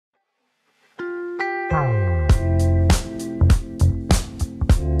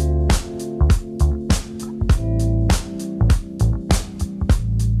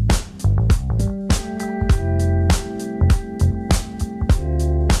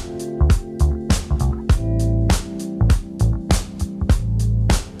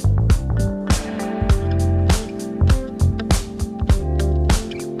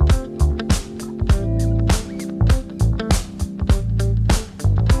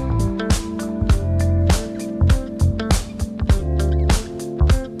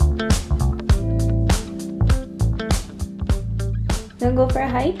go for a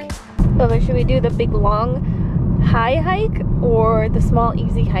hike? So should we do the big long high hike or the small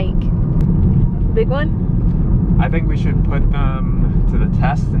easy hike? Big one? I think we should put them to the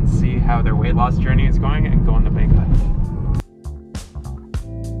test and see how their weight loss journey is going and go on the big hike.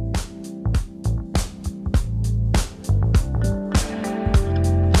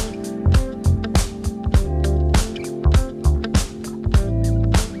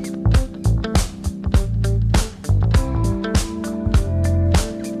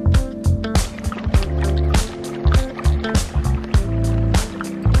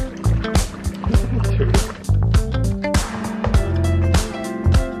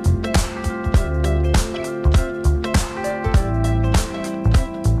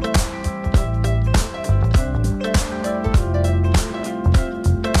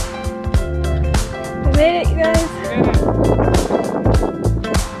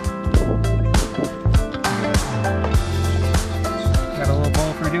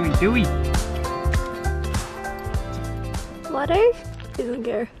 Dewey. Water? He doesn't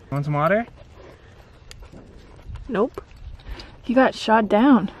care. Want some water? Nope. He got shot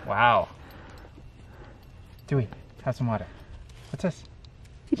down. Wow. Dewey, have some water. What's this?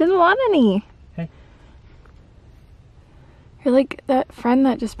 He doesn't want any. Hey. You're like that friend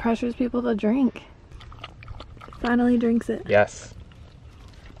that just pressures people to drink. Finally drinks it. Yes.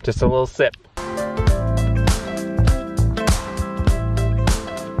 Just a little sip.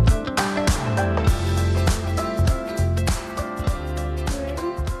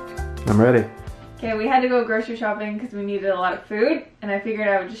 I'm ready. Okay, we had to go grocery shopping because we needed a lot of food, and I figured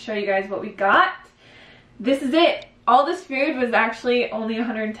I would just show you guys what we got. This is it. All this food was actually only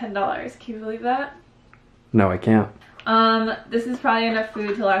 $110. Can you believe that? No, I can't. This is probably enough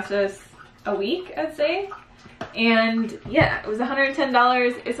food to last us a week, I'd say. And yeah, it was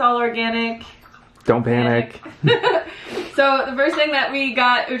 $110. It's all organic. Don't panic. So the first thing that we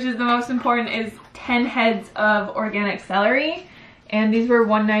got, which is the most important, is 10 heads of organic celery. And these were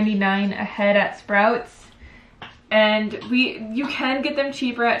 $1.99 a head at Sprouts. And you can get them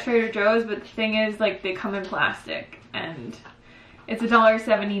cheaper at Trader Joe's, but the thing is, like, they come in plastic. And it's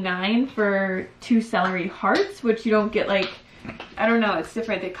 $1.79 for 2 celery hearts, which you don't get, like, I don't know, it's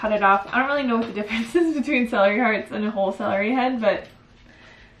different. They cut it off. I don't really know what the difference is between celery hearts and a whole celery head, but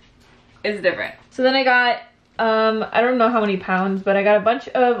it's different. So then I got, I don't know how many pounds, but I got a bunch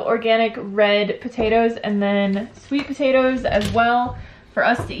of organic red potatoes and then sweet potatoes as well for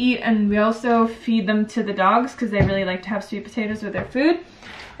us to eat. And we also feed them to the dogs because they really like to have sweet potatoes with their food.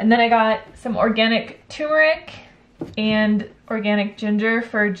 And then I got some organic turmeric and organic ginger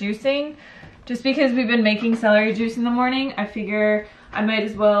for juicing. Just because we've been making celery juice in the morning, I figure I might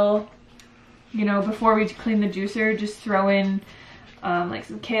as well, you know, before we clean the juicer, just throw in like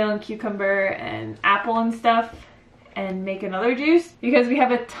some kale and cucumber and apple and stuff and make another juice, because we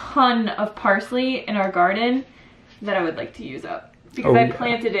have a ton of parsley in our garden that I would like to use up, because I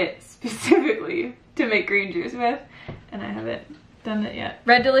planted it specifically to make green juice with, and I haven't done it yet.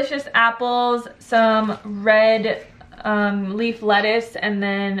 Red delicious apples, some red leaf lettuce, and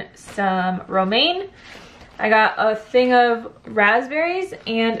then some romaine. I got a thing of raspberries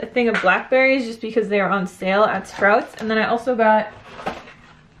and a thing of blackberries just because they are on sale at Sprouts. And then I also got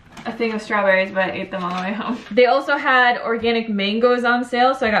a thing of strawberries, but I ate them on the way home. They also had organic mangoes on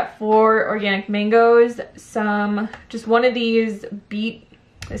sale, so I got 4 organic mangoes, just one of these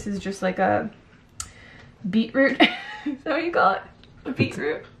this is just like a beetroot. Is that what you call it? A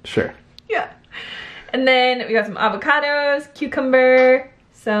beetroot? Sure. Yeah. And then we got some avocados, cucumber,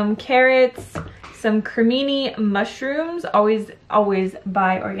 some carrots, some cremini mushrooms. Always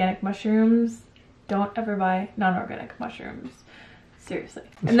buy organic mushrooms. Don't ever buy non-organic mushrooms. Seriously.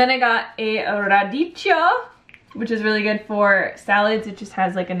 And then I got a radicchio, which is really good for salads. It just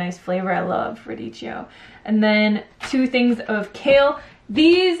has like a nice flavor. I love radicchio. And then 2 things of kale.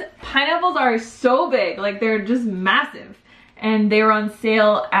 These pineapples are so big, like they're just massive. And they were on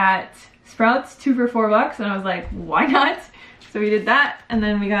sale at Sprouts, 2 for $4, and I was like, why not? So we did that, and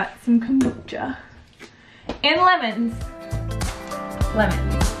then we got some kombucha. And lemons.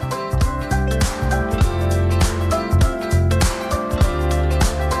 Lemons.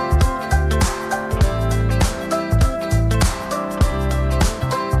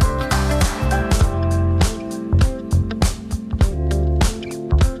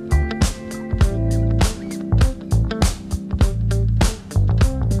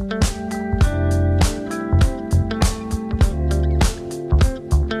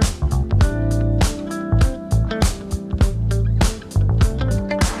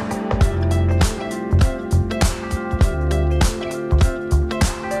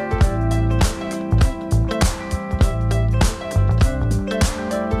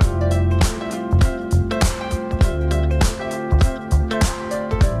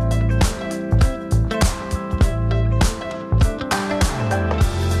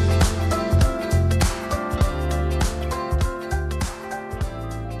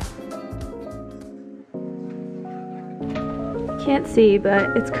 see,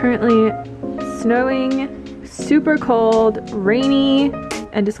 but it's currently snowing, super cold, rainy,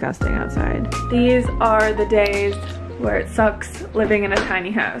 and disgusting outside. These are the days where it sucks living in a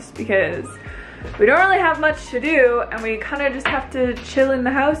tiny house because we don't really have much to do and we kind of just have to chill in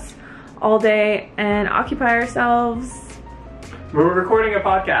the house all day and occupy ourselves. We're recording a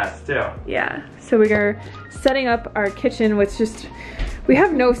podcast too. Yeah, so we are setting up our kitchen with just, we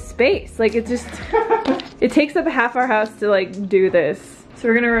have no space. Like it just, it takes up half our house to like do this. So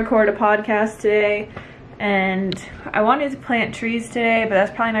we're gonna record a podcast today and I wanted to plant trees today, but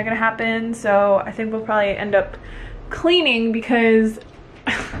that's probably not gonna happen. So I think we'll probably end up cleaning because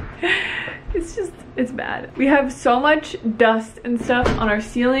it's bad. We have so much dust and stuff on our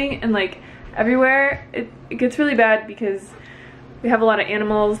ceiling and like everywhere. It gets really bad because we have a lot of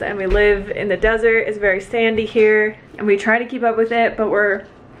animals and we live in the desert. It's very sandy here and we try to keep up with it, but we're,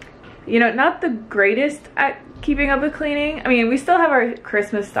 you know, not the greatest at keeping up with cleaning. I mean, we still have our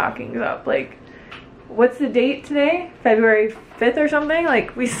Christmas stockings up. Like, what's the date today? February 5th or something?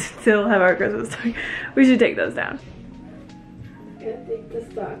 Like, we still have our Christmas stockings. We should take those down. Gotta take the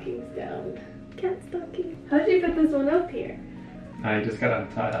stockings down. Cat stocking. How did you put this one up here? I just gotta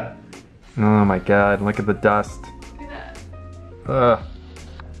untie that. Oh my god, look at the dust. Look at that. Ugh.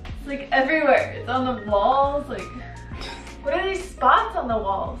 It's like everywhere. It's on the walls. Like, what are these spots on the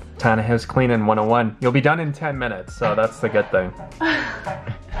walls? Tiny house cleaning 101. You'll be done in 10 minutes, so that's the good thing.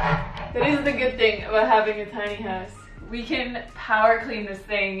 That is the good thing about having a tiny house. We can power clean this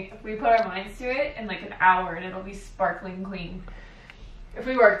thing if we put our minds to it in like an hour and it'll be sparkling clean. If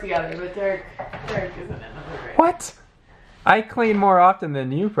we work together, but Derek isn't another great. What? I clean more often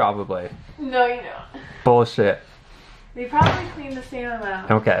than you probably. No, you don't. Bullshit. We probably clean the same amount.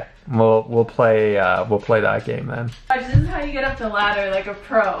 Okay, we'll play that game then. This is how you get up the ladder like a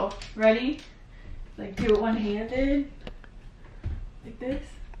pro. Ready? Like do it one-handed. Like this.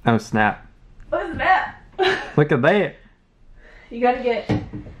 Oh snap. What is that? Look at that. You gotta get,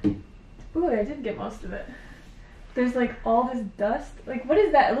 ooh, I did get most of it. There's like all this dust. Like what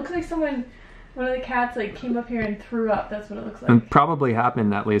is that? It looks like one of the cats like came up here and threw up. That's what it looks like. It probably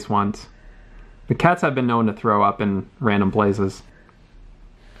happened at least once. The cats have been known to throw up in random places.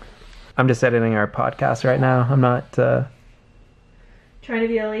 I'm just editing our podcast right now. I'm not, trying to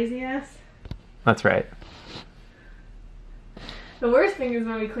be a lazy ass? That's right. The worst thing is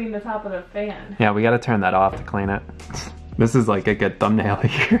when we clean the top of the fan. Yeah, we gotta turn that off to clean it. This is like a good thumbnail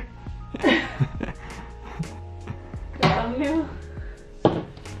here. Thumbnail?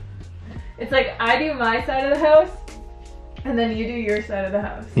 It's like I do my side of the house and then you do your side of the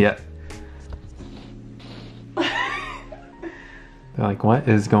house. Yeah. They're like, what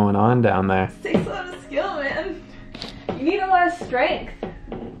is going on down there? It takes a lot of skill, man. You need a lot of strength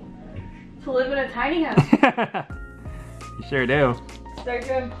to live in a tiny house. You sure do. Start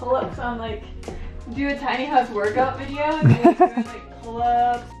doing pull-ups on like, do a tiny house workout video and you're doing like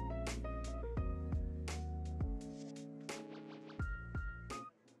pull-ups.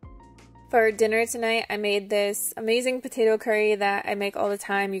 For dinner tonight, I made this amazing potato curry that I make all the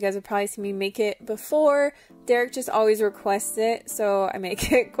time. You guys have probably seen me make it before. Derek just always requests it, so I make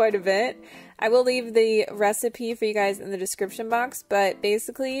it quite a bit. I will leave the recipe for you guys in the description box, but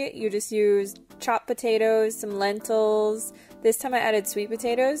basically you just use chopped potatoes, some lentils. This time I added sweet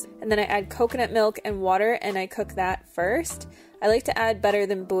potatoes, and then I add coconut milk and water, and I cook that first. I like to add better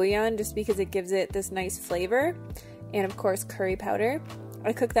than bouillon just because it gives it this nice flavor, and of course curry powder.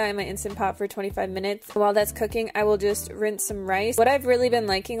 I cook that in my Instant Pot for 25 minutes. While that's cooking, I will just rinse some rice. What I've really been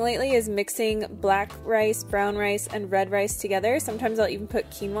liking lately is mixing black rice, brown rice, and red rice together. Sometimes I'll even put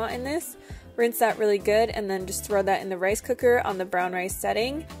quinoa in this. Rinse that really good and then just throw that in the rice cooker on the brown rice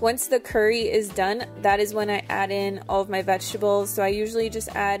setting. Once the curry is done, that is when I add in all of my vegetables. So I usually just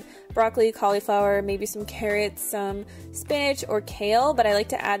add broccoli, cauliflower, maybe some carrots, some spinach or kale, but I like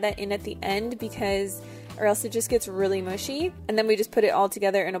to add that in at the end because or else it just gets really mushy. And then we just put it all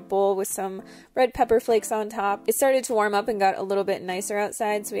together in a bowl with some red pepper flakes on top. It started to warm up and got a little bit nicer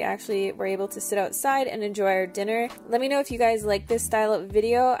outside, so we actually were able to sit outside and enjoy our dinner. Let me know if you guys like this style of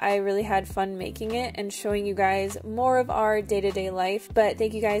video. I really had fun making it and showing you guys more of our day-to-day life. But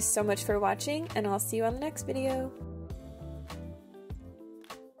thank you guys so much for watching, and I'll see you on the next video.